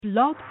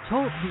Blog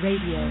Talk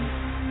Radio.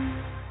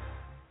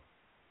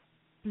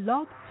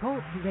 Blog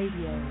Talk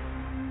Radio.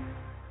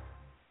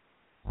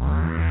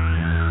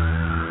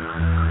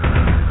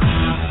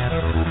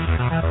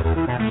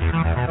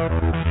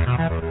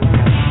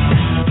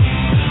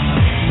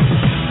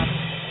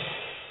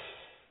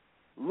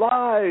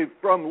 Live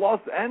from Los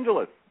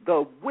Angeles,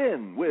 the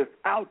Win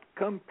Without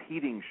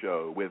Competing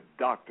show with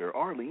Dr.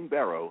 Arlene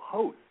Barrow,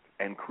 host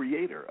and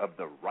creator of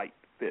the Right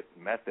Fit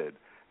Method,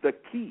 the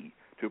key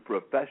to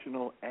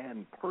professional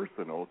and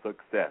personal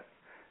success.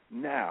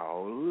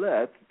 Now,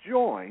 let's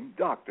join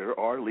Dr.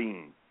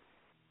 Arlene.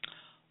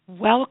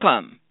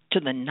 Welcome to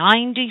the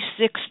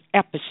 96th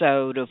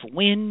episode of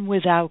Win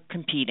Without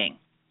Competing.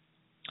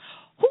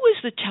 Who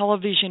is the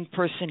television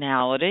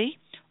personality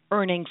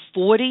earning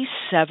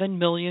 $47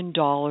 million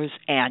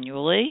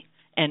annually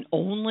and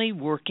only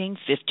working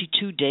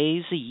 52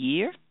 days a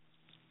year?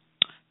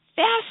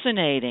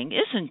 Fascinating,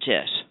 isn't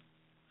it?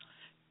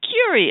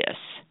 Curious.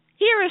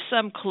 Here are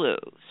some clues.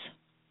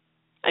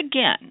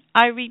 Again,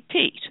 I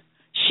repeat,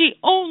 she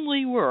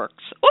only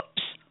works.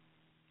 Oops,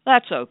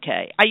 that's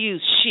okay. I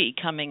use she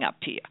coming up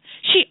here.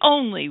 She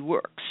only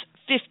works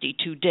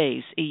 52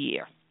 days a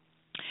year.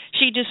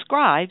 She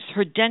describes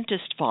her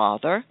dentist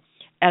father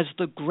as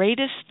the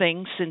greatest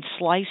thing since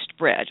sliced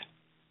bread.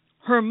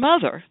 Her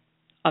mother,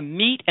 a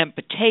meat and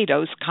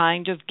potatoes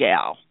kind of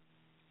gal.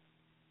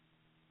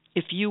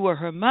 If you were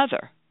her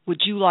mother,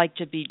 would you like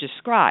to be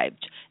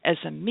described as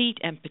a meat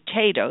and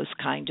potatoes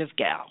kind of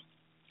gal?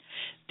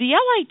 The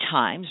LA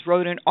Times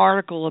wrote an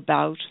article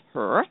about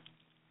her.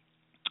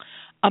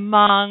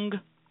 Among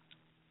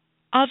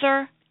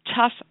other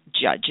tough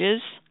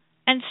judges,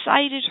 and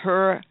cited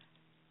her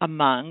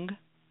among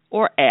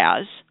or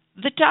as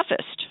the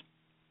toughest.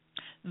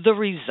 The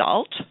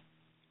result?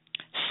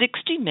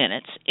 60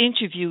 Minutes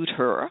interviewed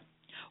her,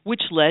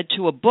 which led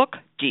to a book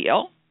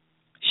deal.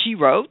 She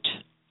wrote,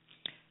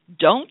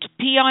 "Don't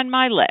pee on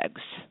my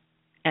legs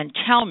and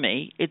tell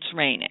me it's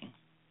raining."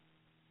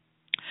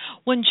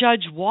 When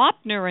Judge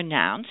Wapner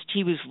announced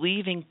he was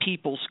leaving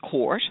People's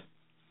Court,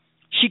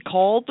 she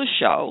called the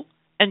show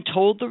and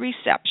told the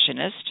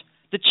receptionist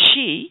that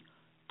she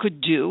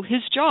could do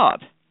his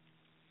job.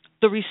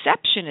 The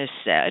receptionist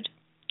said,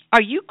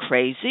 "Are you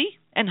crazy?"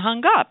 and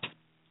hung up.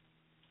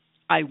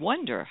 I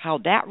wonder how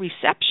that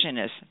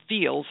receptionist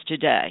feels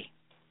today.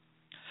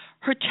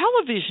 Her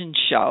television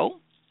show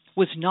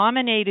was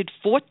nominated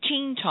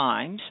 14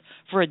 times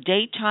for a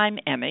Daytime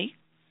Emmy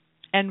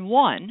and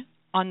won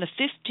on the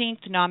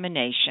 15th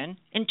nomination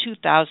in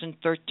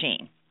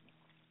 2013.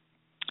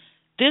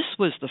 This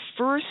was the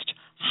first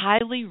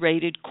highly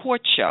rated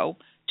court show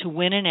to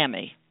win an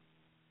Emmy.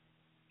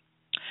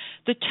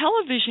 The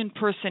television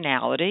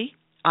personality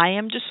I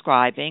am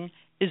describing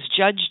is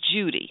Judge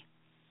Judy,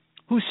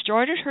 who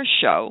started her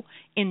show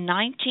in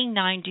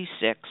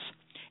 1996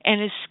 and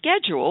is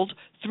scheduled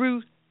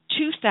through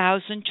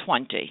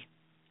 2020.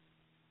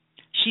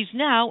 She's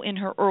now in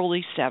her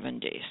early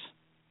 70s.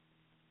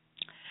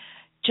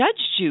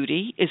 Judge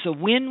Judy is a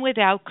win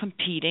without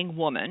competing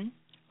woman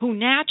who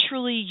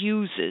naturally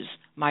uses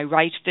my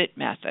Right Fit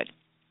method.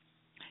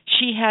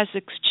 She has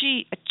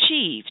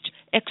achieved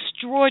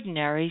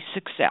extraordinary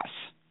success.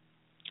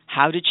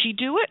 How did she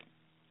do it?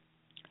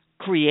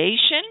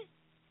 Creation,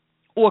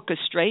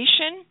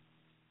 orchestration,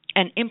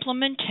 and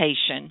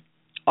implementation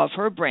of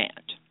her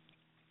brand.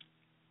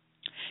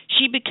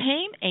 She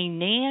became a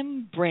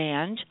name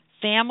brand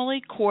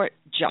family court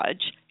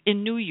judge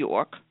in New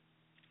York,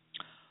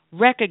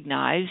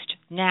 recognized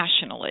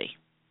nationally.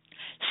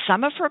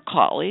 Some of her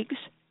colleagues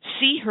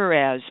see her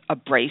as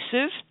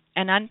abrasive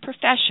and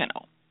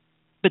unprofessional,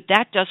 but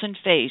that doesn't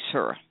faze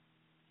her.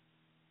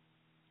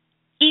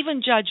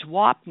 Even Judge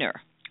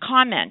Wapner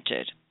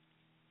commented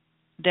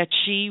that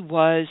she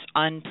was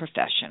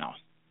unprofessional.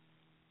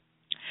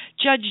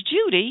 Judge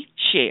Judy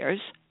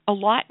shares a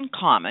lot in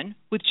common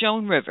with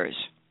Joan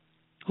Rivers,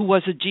 who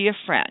was a dear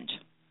friend.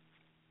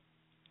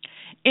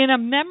 In a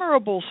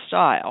memorable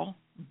style,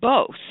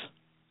 both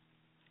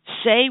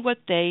say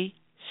what they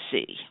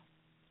see.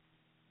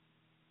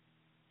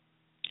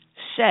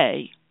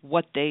 Say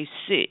what they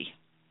see,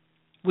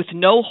 with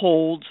no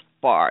holds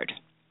barred.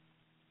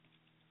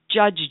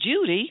 Judge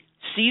Judy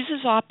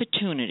seizes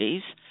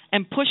opportunities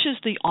and pushes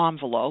the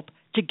envelope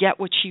to get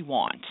what she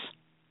wants.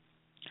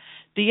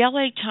 The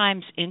LA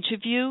Times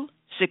interview,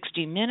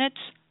 60 Minutes,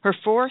 her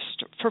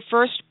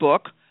first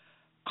book,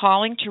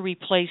 Calling to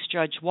Replace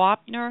Judge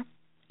Wapner,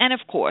 and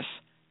of course,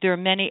 there are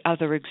many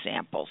other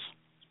examples.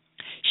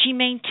 She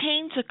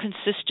maintains a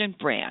consistent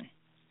brand.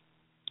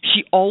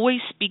 She always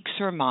speaks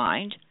her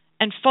mind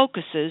and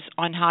focuses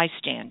on high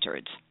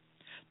standards.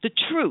 The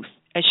truth,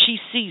 as she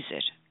sees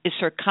it, is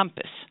her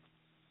compass.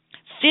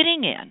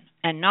 Fitting in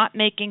and not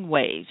making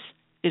waves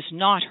is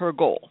not her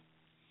goal.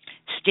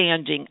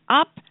 Standing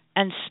up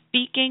and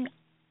speaking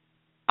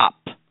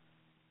up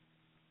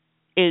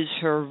is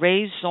her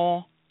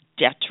raison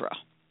d'etre,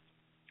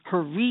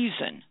 her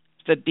reason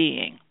for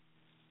being.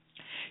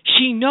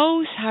 She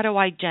knows how to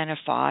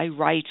identify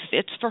right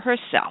fits for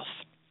herself.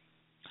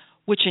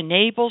 which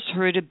enables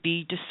her to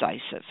be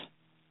decisive.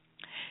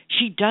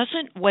 She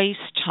doesn't waste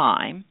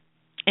time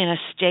in a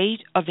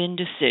state of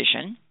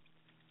indecision,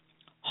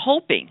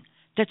 hoping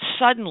that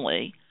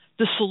suddenly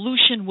the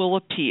solution will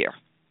appear.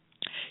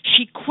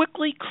 She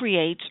quickly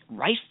creates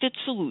right-fit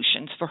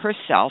solutions for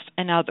herself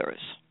and others.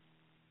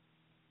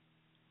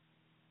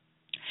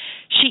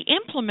 She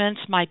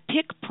implements my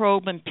pick,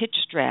 probe, and pitch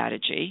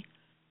strategy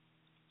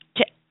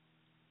to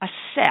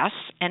assess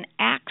and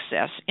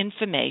access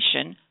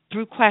information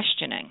through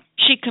questioning.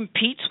 She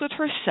competes with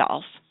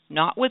herself,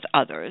 not with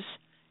others,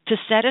 to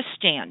set a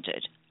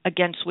standard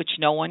against which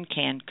no one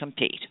can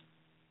compete.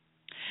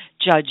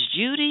 Judge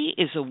Judy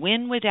is a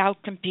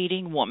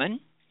win-without-competing woman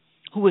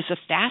who is a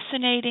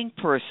fascinating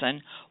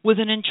person with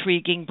an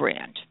intriguing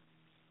brand.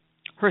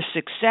 Her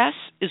success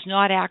is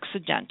not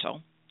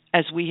accidental,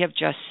 as we have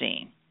just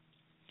seen.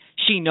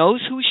 She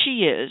knows who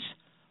she is,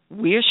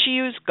 where she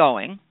is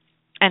going,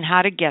 and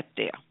how to get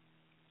there.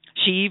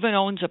 She even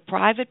owns a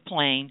private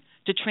plane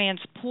to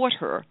transport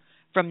her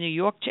from New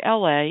York to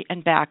LA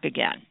and back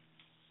again.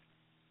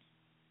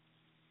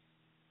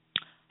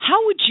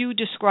 How would you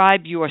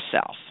describe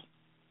yourself?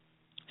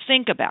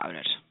 Think about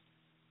it.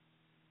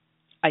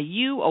 Are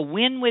you a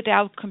win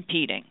without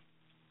competing?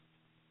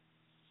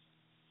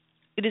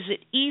 Is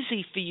it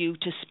easy for you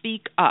to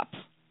speak up?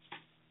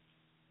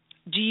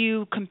 Do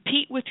you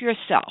compete with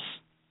yourself,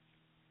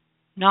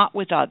 not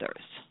with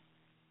others?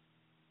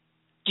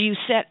 Do you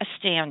set a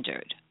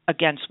standard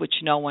against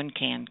which no one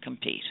can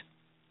compete?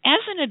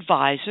 As an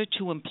advisor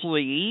to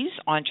employees,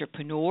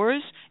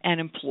 entrepreneurs, and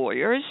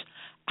employers,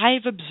 I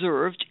have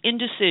observed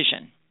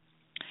indecision.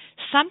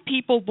 Some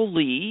people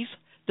believe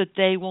that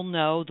they will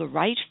know the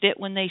right fit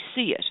when they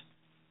see it.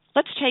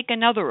 Let's take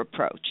another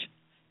approach.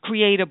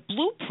 Create a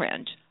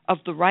blueprint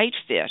of the right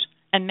fit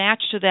and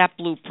match to that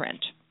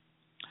blueprint.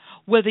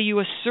 Whether you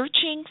are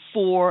searching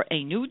for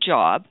a new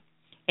job,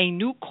 a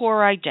new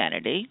core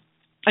identity,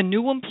 a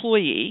new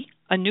employee,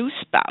 a new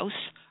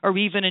spouse, or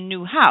even a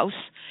new house,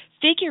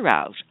 figure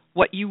out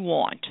what you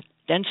want,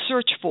 then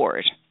search for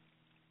it.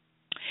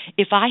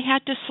 If I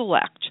had to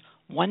select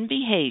one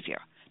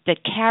behavior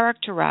that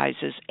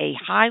characterizes a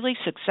highly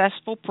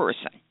successful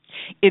person,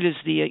 it is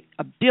the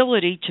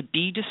ability to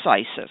be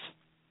decisive.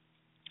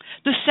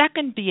 The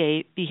second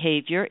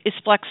behavior is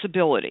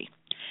flexibility.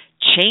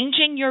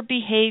 Changing your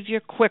behavior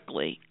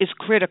quickly is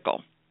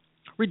critical.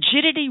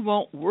 Rigidity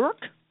won't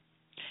work,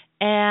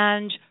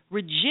 and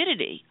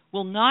rigidity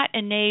will not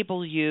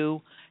enable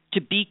you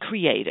to be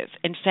creative.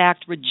 In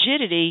fact,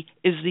 rigidity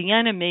is the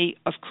enemy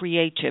of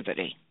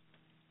creativity.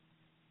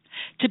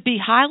 To be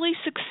highly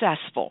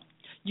successful,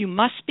 you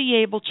must be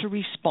able to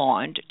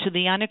respond to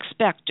the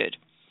unexpected,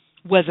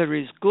 whether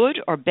it is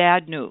good or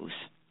bad news.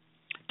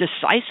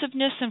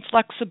 Decisiveness and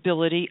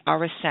flexibility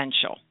are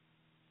essential.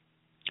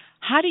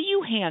 How do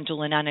you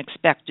handle an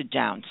unexpected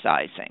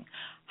downsizing?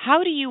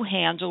 How do you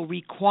handle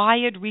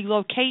required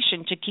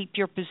relocation to keep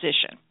your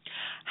position?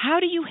 How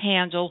do you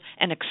handle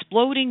an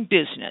exploding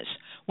business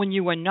when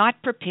you are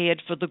not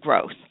prepared for the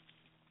growth?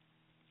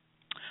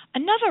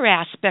 Another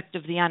aspect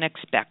of the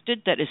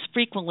unexpected that is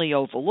frequently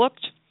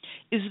overlooked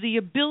is the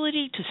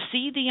ability to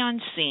see the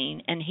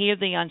unseen and hear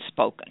the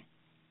unspoken.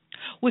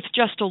 With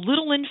just a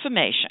little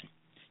information,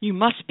 you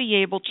must be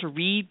able to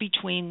read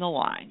between the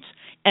lines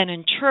and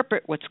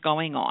interpret what's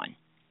going on.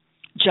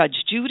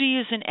 Judge Judy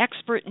is an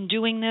expert in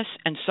doing this,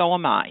 and so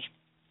am I.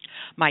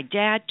 My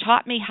dad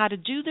taught me how to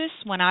do this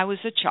when I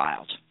was a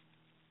child.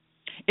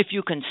 If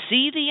you can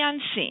see the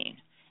unseen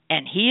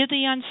and hear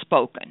the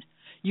unspoken,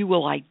 you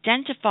will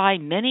identify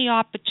many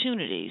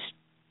opportunities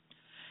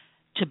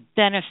to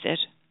benefit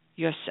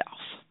yourself.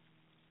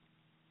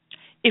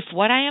 If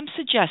what I am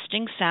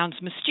suggesting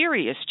sounds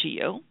mysterious to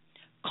you,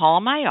 call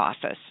my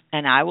office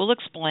and I will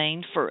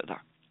explain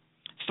further.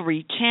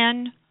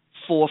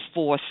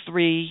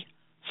 310-443-4277.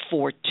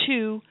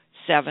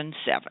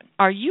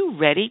 Are you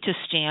ready to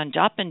stand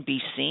up and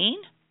be seen?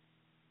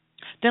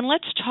 Then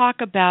let's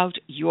talk about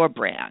your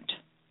brand.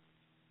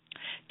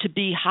 To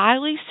be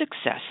highly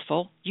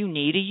successful, you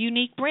need a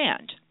unique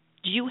brand.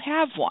 Do you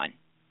have one?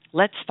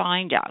 Let's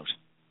find out.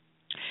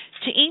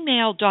 To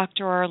email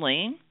Dr.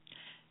 Arlene,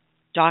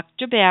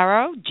 Dr.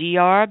 Barrow,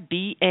 DRBARRO,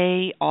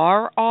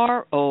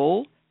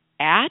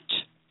 at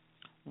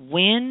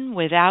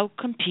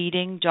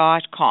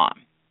winwithoutcompeting.com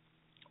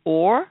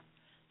or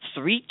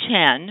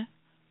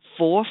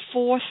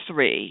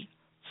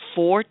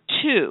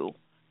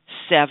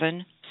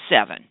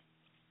 310-443-4277.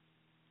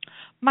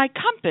 My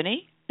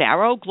company,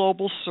 Barrow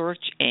Global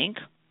Search, Inc.,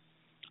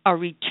 a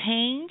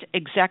retained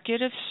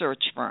executive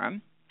search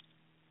firm,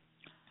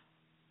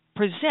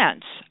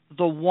 presents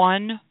the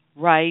one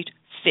right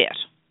fit.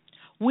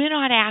 We're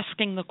not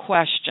asking the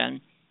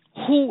question,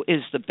 who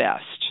is the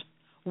best?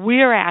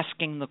 We're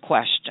asking the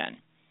question,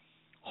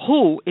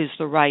 who is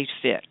the right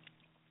fit?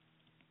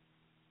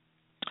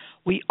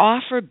 We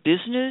offer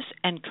business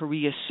and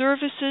career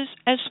services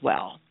as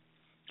well,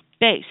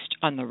 based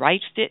on the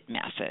right fit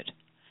method,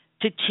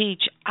 to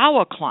teach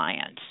our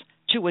clients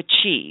to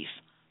achieve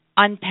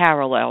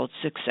unparalleled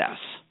success.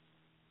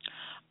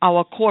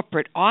 Our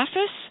corporate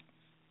office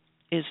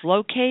is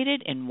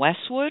located in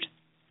Westwood,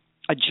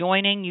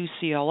 adjoining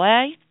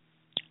UCLA,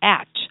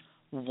 at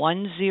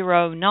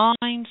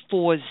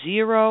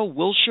 10940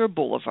 Wilshire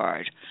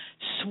Boulevard,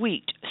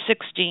 Suite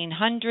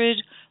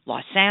 1600,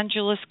 Los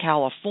Angeles,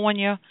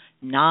 California,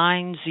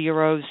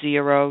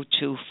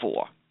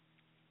 90024.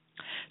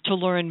 To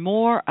learn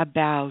more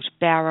about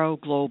Barrow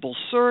Global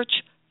Search,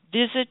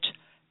 visit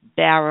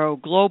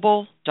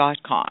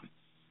barrowglobal.com,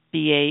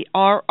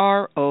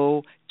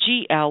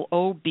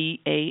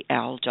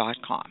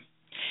 barroglobal.com.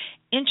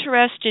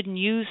 Interested in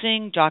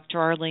using Dr.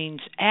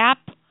 Arlene's app,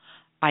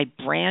 I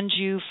Brand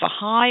You for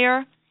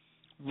Hire,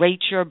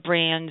 Rate Your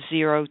Brand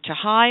Zero to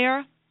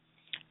Hire,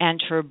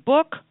 and her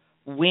book,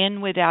 Win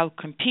Without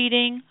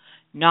Competing,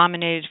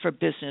 nominated for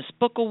Business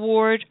Book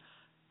Award,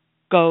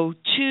 go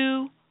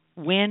to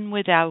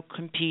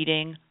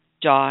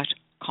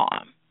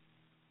winwithoutcompeting.com.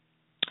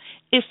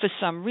 If for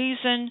some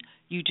reason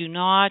you do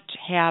not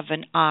have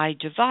an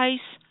iDevice,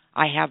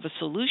 I have a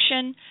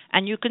solution,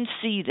 and you can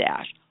see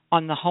that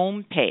on the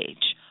home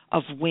page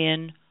of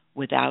Win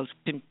Without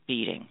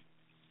Competing.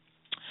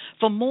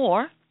 For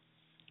more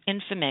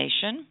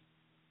information,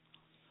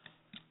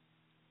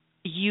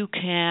 you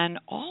can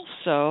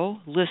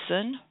also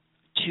listen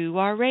to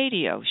our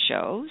radio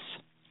shows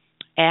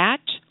at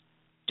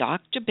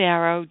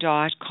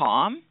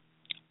drbarrow.com,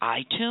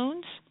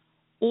 iTunes,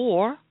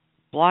 or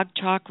Blog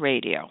Talk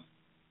Radio.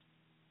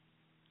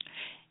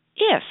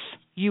 If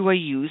you are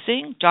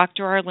using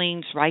Dr.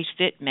 Arlene's Right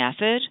Fit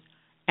Method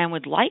and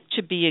would like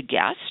to be a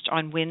guest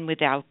on Win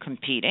Without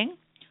Competing,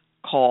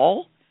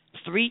 call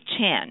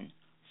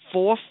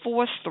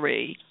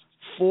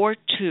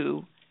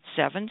 310-443-4277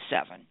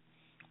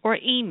 or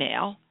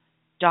email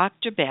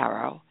Dr.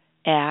 Barrow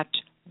at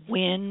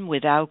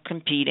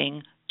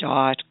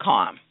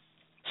winwithoutcompeting.com.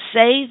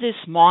 Say this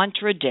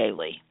mantra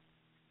daily: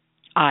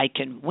 I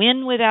can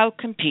win without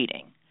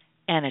competing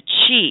and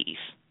achieve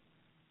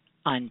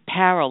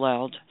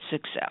unparalleled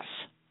success.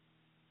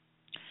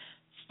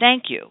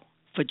 Thank you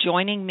for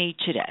joining me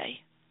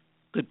today.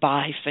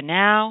 Goodbye for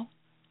now.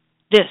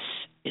 This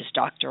is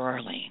Dr.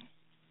 Arlene.